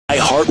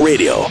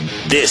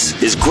iHeartRadio. This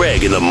is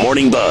Greg in the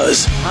Morning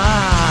Buzz.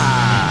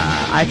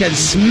 I can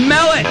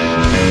smell it.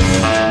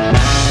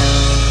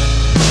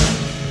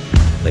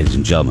 Ladies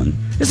and gentlemen,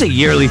 this is a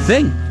yearly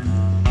thing.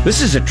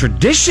 This is a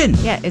tradition.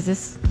 Yeah, is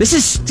this? This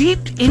is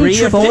steeped in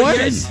 3 or 4?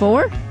 tradition.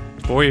 4?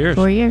 4 years.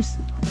 4 years.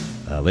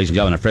 Ladies and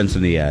gentlemen, our friends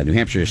from the New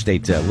Hampshire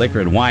State Liquor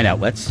and Wine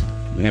Outlets,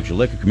 New Hampshire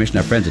Liquor Commission,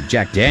 our friends at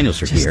Jack Daniels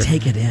are here. Just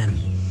take it in.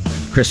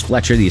 Chris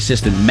Fletcher, the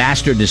assistant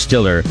master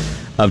distiller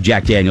of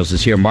Jack Daniels,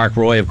 is here. Mark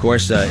Roy, of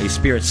course, a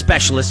spirit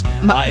specialist,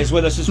 is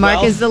with us as well.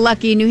 Mark is the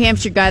lucky New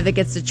Hampshire guy that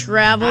gets to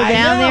travel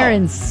down there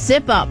and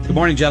sip up. Good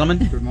morning, gentlemen.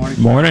 Good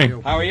morning.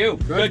 Morning. How are you?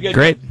 Good.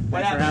 Great.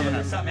 What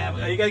happened? Something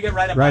happened. You got to get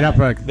right up. Right up,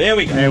 Rick. There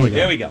we go.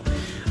 There we go.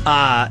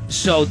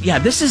 So yeah,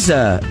 this is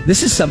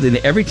something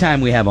that every time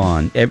we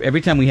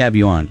have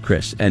you on,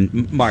 Chris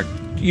and Mark,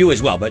 you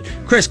as well, but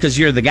Chris, because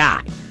you're the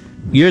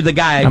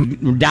guy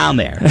down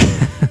there.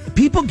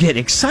 People get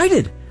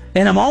excited,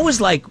 and I'm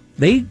always like,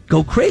 they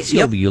go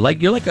crazy over you,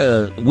 like you're like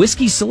a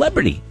whiskey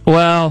celebrity.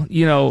 Well,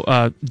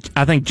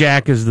 I think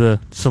Jack is the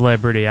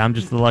celebrity. I'm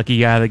just the lucky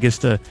guy that gets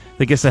to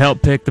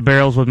help pick the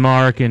barrels with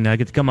Mark, and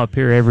get to come up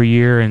here every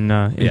year and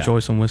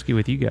enjoy some whiskey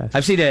with you guys.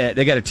 I've seen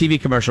they got a TV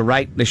commercial,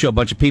 right? They show a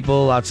bunch of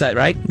people outside,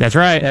 right? That's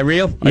right. Is that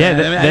real? Yeah,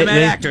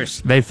 they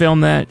actors. They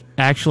filmed that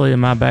actually in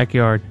my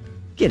backyard.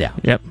 Get out.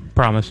 Yep,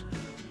 promise.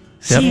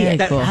 See, Very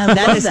cool. I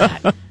love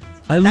that.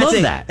 I love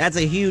that. That's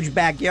a huge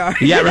backyard.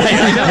 Yeah, right.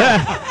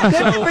 I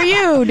know. Good for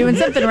you, doing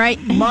something right.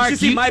 Mark, You should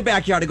see my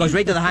backyard. It goes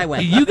right to the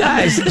highway. You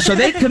guys, so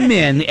they come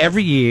in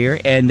every year,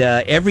 and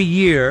every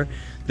year,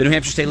 the New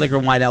Hampshire State Liquor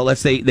and Wine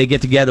Outlets, they get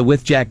together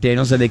with Jack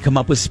Daniels, and they come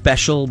up with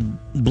special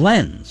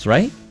blends,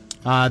 right?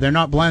 They're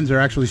not blends.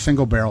 They're actually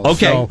single barrels.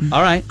 Okay, So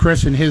all right.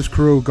 Chris and his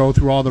crew go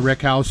through all the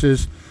rick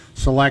houses,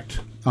 select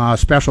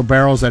special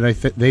barrels that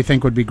they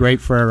think would be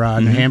great for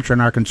New Hampshire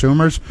and our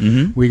consumers.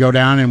 Mm-hmm. We go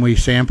down and we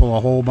sample a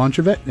whole bunch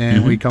of it,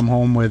 and we come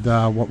home with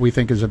what we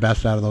think is the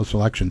best out of those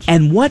selections.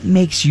 And what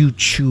makes you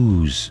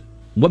choose?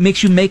 What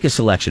makes you make a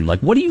selection? Like,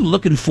 what are you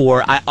looking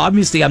for?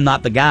 Obviously, I'm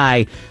not the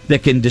guy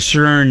that can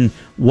discern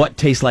what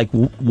tastes like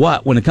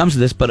what when it comes to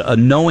this, but a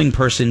knowing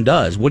person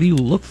does. What do you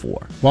look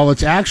for? Well,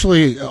 it's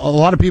actually, a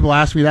lot of people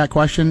ask me that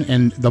question,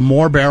 and the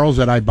more barrels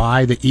that I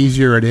buy, the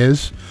easier it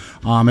is.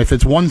 If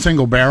it's one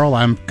single barrel,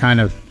 I'm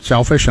kind of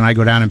selfish, and I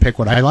go down and pick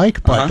what I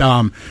like. But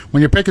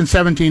when you're picking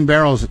 17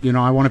 barrels,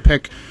 I want to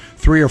pick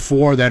 3 or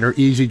 4 that are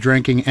easy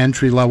drinking,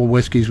 entry-level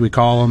whiskeys, we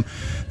call them.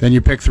 Then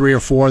you pick 3 or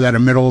 4 that are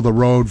middle of the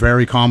road,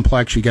 very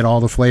complex. You get all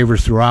the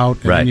flavors throughout.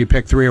 And then you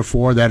pick 3 or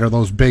 4 that are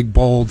those big,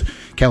 bold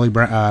Kelly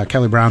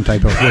Brown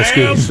type of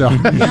whiskeys. So.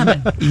 Yeah,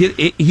 but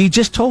he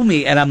just told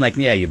me, and I'm like,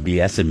 yeah, you're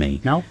BSing me.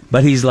 No.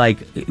 But he's like,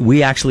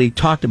 we actually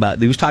talked about,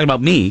 he was talking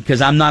about me,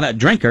 because I'm not a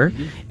drinker,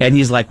 and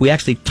he's like, we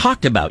actually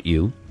talked about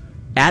you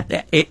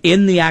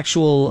in the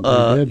actual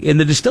in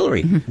the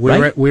distillery.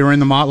 We were in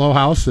the Motlow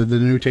House, the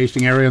new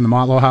tasting area in the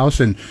Motlow House,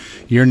 and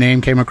your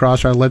name came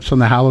across our lips on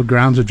the hallowed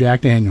grounds of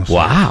Jack Daniels.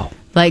 Wow.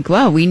 Like,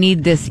 wow, we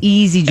need this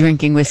easy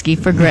drinking whiskey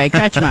for Greg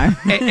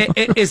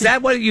Kretschmar. Is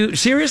that what you,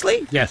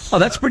 seriously? Yes. Oh,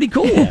 that's pretty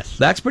cool. Yes.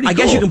 That's pretty cool. I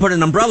guess you can put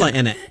an umbrella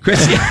in it. Chris,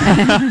 what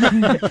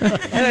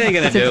are you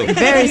going to do?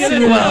 Very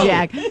smooth,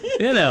 Jack.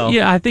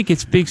 Yeah, I think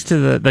it speaks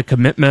to the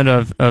commitment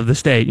of the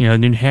state.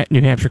 New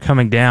Hampshire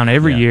coming down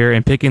every year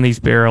and picking these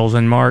barrels,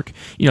 and Mark,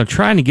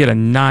 trying to get a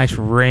nice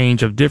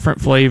range of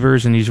different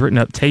flavors, and he's written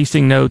up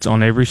tasting notes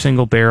on every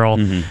single barrel.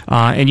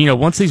 And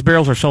once these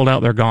barrels are sold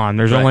out, they're gone.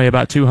 There's only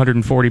about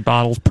 240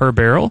 bottles per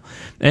barrel,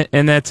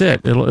 and that's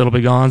it. It'll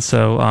be gone.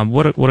 So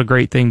what a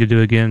great thing to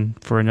do again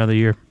for another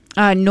year.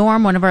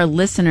 Norm, one of our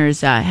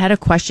listeners, had a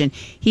question.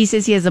 He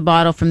says he has a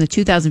bottle from the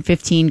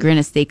 2015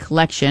 Granite State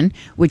Collection,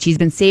 which he's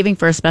been saving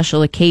for a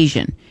special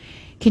occasion.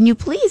 Can you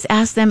please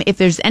ask them if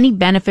there's any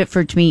benefit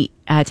for me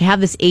to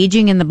have this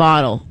aging in the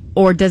bottle,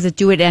 or does it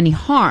do it any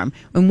harm?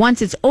 And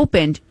once it's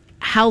opened,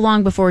 how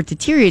long before it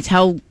deteriorates?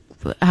 How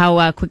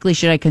quickly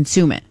should I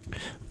consume it?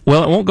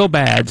 Well, it won't go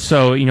bad,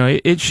 so,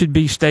 it should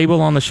be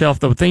stable on the shelf.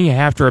 The thing you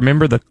have to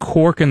remember, the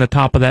cork in the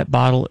top of that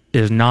bottle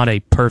is not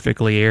a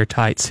perfectly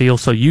airtight seal,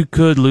 so you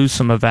could lose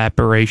some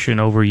evaporation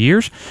over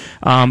years.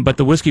 But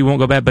the whiskey won't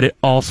go bad, but it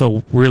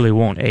also really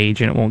won't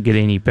age, and it won't get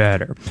any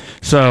better.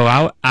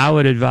 So I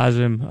would advise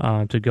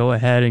him to go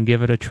ahead and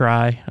give it a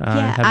try, and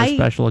have a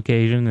special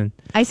occasion. And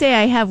I say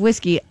I have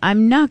whiskey.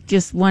 I'm not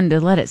just one to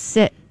let it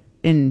sit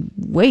and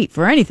wait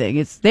for anything.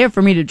 It's there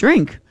for me to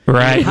drink.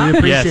 Right. We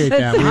appreciate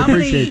that. We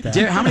appreciate that.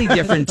 How many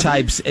different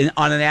types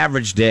on an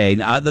average day,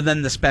 other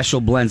than the special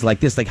blends like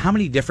this, like how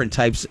many different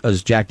types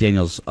does Jack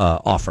Daniels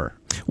offer?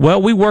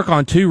 Well, we work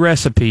on 2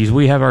 recipes.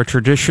 We have our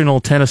traditional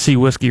Tennessee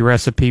whiskey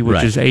recipe,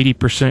 which is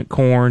 80%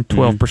 corn,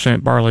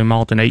 12% barley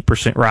malt, and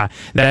 8% rye.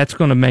 That's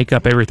going to make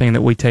up everything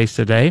that we taste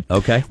today.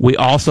 Okay. We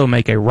also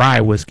make a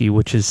rye whiskey,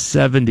 which is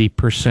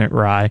 70%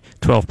 rye,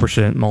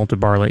 12% malted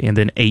barley, and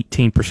then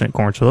 18%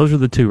 corn. So those are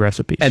the 2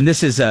 recipes. And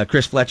this is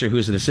Chris Fletcher,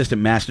 who's an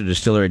assistant master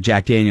distiller at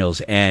Jack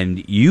Daniels.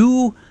 And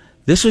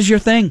this was your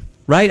thing.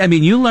 right? I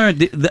mean, you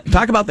learned,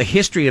 talk about the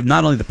history of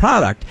not only the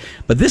product,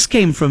 but this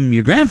came from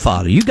your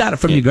grandfather. You got it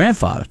from your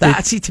grandfather.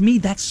 See, to me,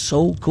 that's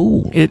so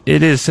cool. It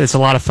is. It's a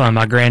lot of fun.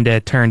 My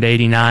granddad turned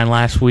 89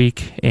 last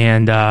week,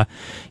 and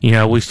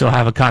we still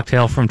have a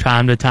cocktail from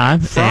time to time.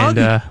 Frog?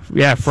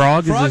 And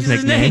Frog is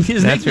his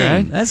nickname. That's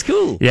right. That's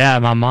cool. Yeah,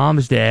 my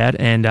mom's dad,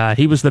 and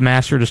he was the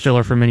master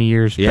distiller for many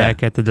years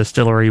back at the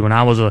distillery. When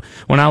I was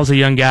a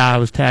young guy, I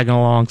was tagging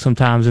along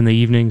sometimes in the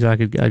evenings.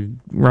 I'd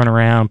run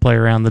around, play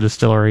around the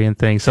distillery and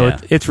things. So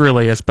it's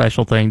really a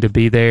special thing to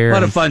be there.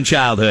 What a fun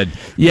childhood.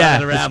 Yeah,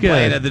 running around it's good.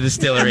 playing at the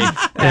distillery.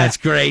 That's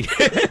great.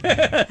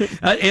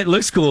 It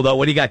looks cool though.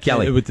 What do you got,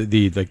 Kelly? With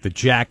the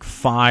Jack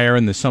Fire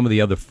and some of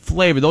the other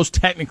flavor, those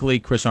technically,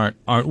 Chris, aren't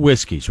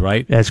whiskeys,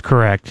 right? That's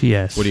correct.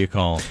 Yes. What do you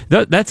call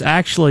them? That's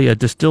actually a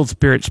distilled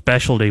spirit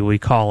specialty, we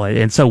call it.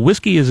 And so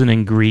whiskey is an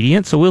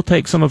ingredient. So we'll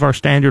take some of our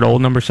standard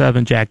Old No.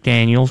 7 Jack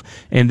Daniels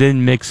and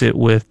then mix it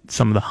with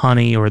some of the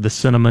honey or the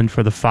cinnamon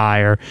for the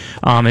fire.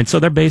 And so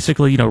they're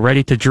basically,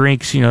 ready to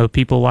drinks.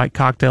 People like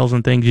cocktails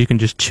and things. You can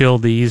just chill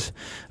these,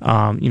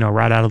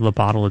 right out of the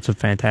bottle. It's a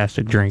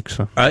fantastic drink.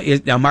 So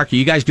now, Mark, are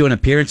you guys doing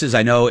appearances?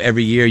 I know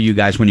every year you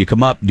guys, when you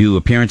come up, do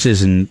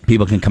appearances and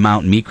people can come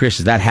out and meet Chris.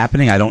 Is that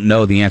happening? I don't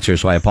know the answer,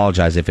 so I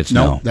apologize if it's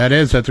no.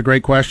 That's a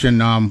great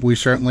question. We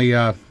certainly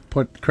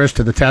put Chris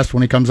to the test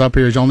when he comes up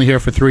here. He's only here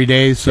for 3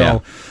 days,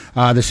 so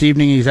this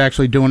evening he's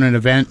actually doing an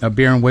event, a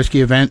beer and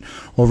whiskey event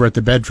over at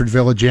the Bedford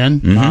Village Inn.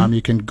 Mm-hmm.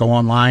 You can go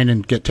online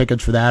and get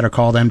tickets for that or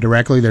call them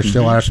directly. There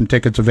still are some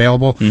tickets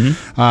available.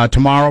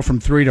 Tomorrow from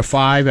 3 to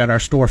 5 at our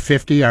Store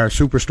 50, our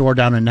superstore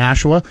down in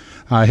Nashua.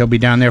 He'll be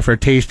down there for a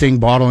tasting,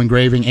 bottle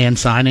engraving, and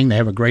signing. They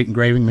have a great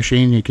engraving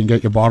machine. You can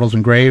get your bottles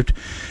engraved.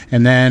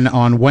 And then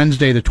on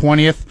Wednesday the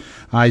 20th,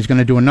 he's going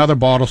to do another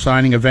bottle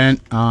signing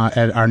event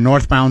at our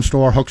northbound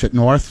store, Hooks at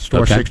North,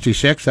 Store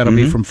 66. That'll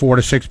be from 4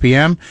 to 6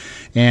 p.m.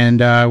 And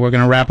we're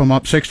going to wrap him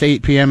up 6 to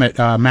 8 p.m. at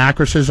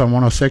Macris's on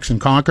 106 in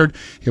Concord.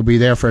 He'll be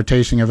there for a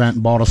tasting event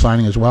and bottle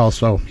signing as well.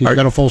 So he's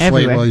got a full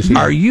slate while he's here.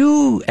 Are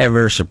you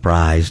ever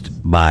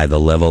surprised by the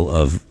level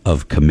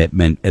of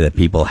commitment that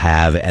people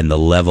have and the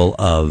level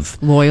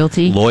of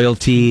loyalty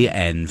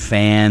and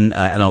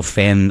I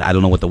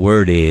don't know what the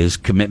word is,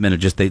 commitment, or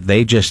just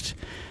they just...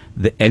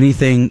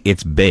 anything,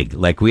 it's big.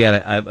 Like we had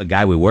a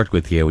guy we worked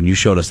with here. When you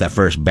showed us that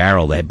first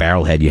barrel, that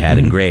barrel head you had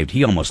engraved,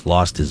 he almost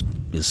lost his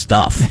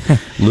stuff.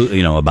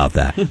 About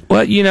that.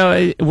 Well,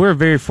 we're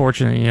very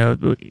fortunate.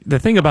 The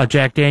thing about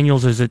Jack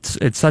Daniels is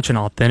it's such an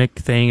authentic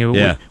thing.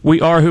 Yeah.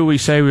 We are who we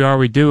say we are.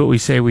 We do what we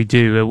say we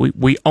do.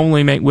 We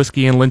only make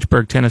whiskey in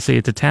Lynchburg, Tennessee.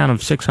 It's a town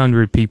of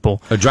 600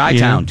 people. A dry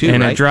town too,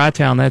 and right? a dry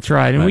town. That's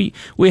right. And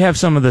we have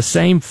some of the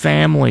same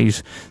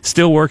families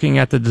still working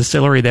at the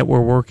distillery that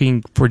were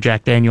working for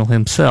Jack Daniel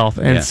himself.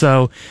 And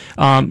so,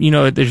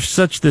 there's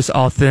such this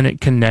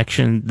authentic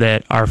connection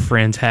that our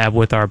friends have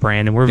with our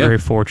brand, and we're very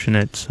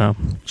fortunate. So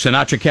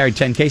Sinatra carried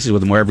 10 cases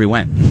with him wherever he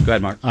went. Go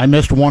ahead, Mark. I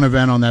missed one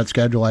event on that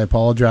schedule. I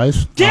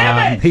apologize.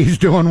 Damn it! He's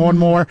doing one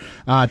more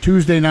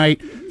Tuesday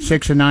night,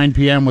 6 and 9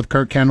 p.m. with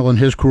Kirk Kendall and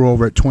his crew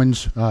over at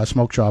Twins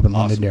Smoke Shop in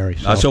Londonderry.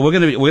 So we're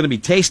gonna be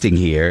tasting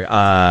here.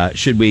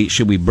 Should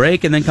we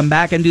break and then come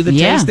back and do the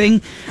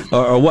tasting,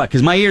 or what?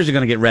 Because my ears are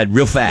gonna get red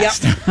real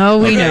fast. Yep. Oh,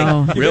 we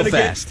know. Real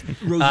fast.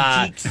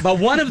 But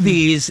one of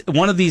these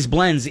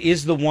blends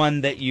is the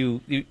one that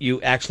you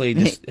actually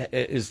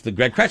is the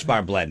Greg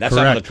Kretschmar blend. That's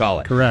what I'm going to call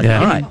it. Correct. Yeah.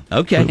 All right.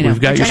 Okay.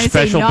 We've got your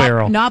special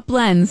barrel. Not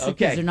blends.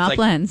 Okay. They're not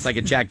blends. It's like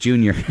a Jack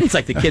Jr. It's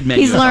like the kid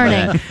menu. He's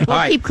learning. We'll All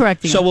right. keep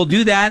correcting So him. we'll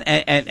do that,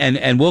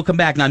 and we'll come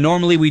back. Now,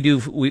 normally we do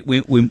final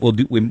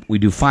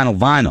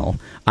vinyl.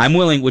 I'm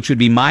willing, which would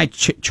be my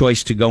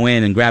choice, to go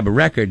in and grab a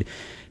record.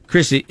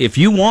 Chris, if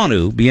you want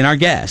to be our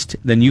guest,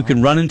 then you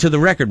can run into the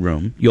record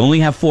room. You only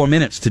have 4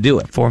 minutes to do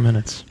it. 4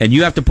 minutes. And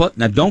you have to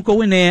now don't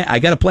go in there. You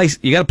got to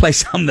play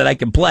something that I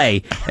can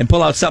play and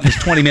pull out something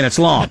that's 20 minutes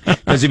long.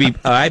 Because it'd be,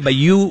 all right, but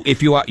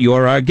if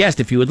you're our guest,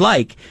 if you would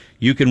like,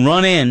 you can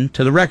run in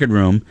to the record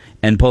room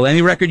and pull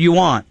any record you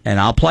want, and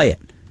I'll play it.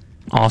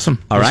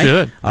 Awesome. All right.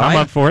 Good. I'm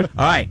up for it.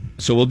 All right.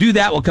 So we'll do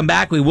that. We'll come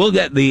back. We will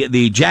get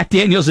the Jack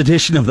Daniels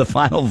edition of the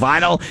final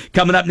vinyl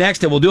coming up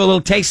next, and we'll do a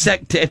little taste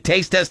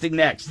testing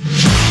next.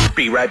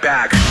 Be right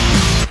back.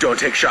 Don't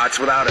take shots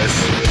without us.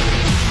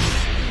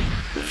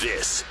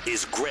 This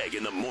is Greg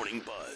in the Morning Buzz.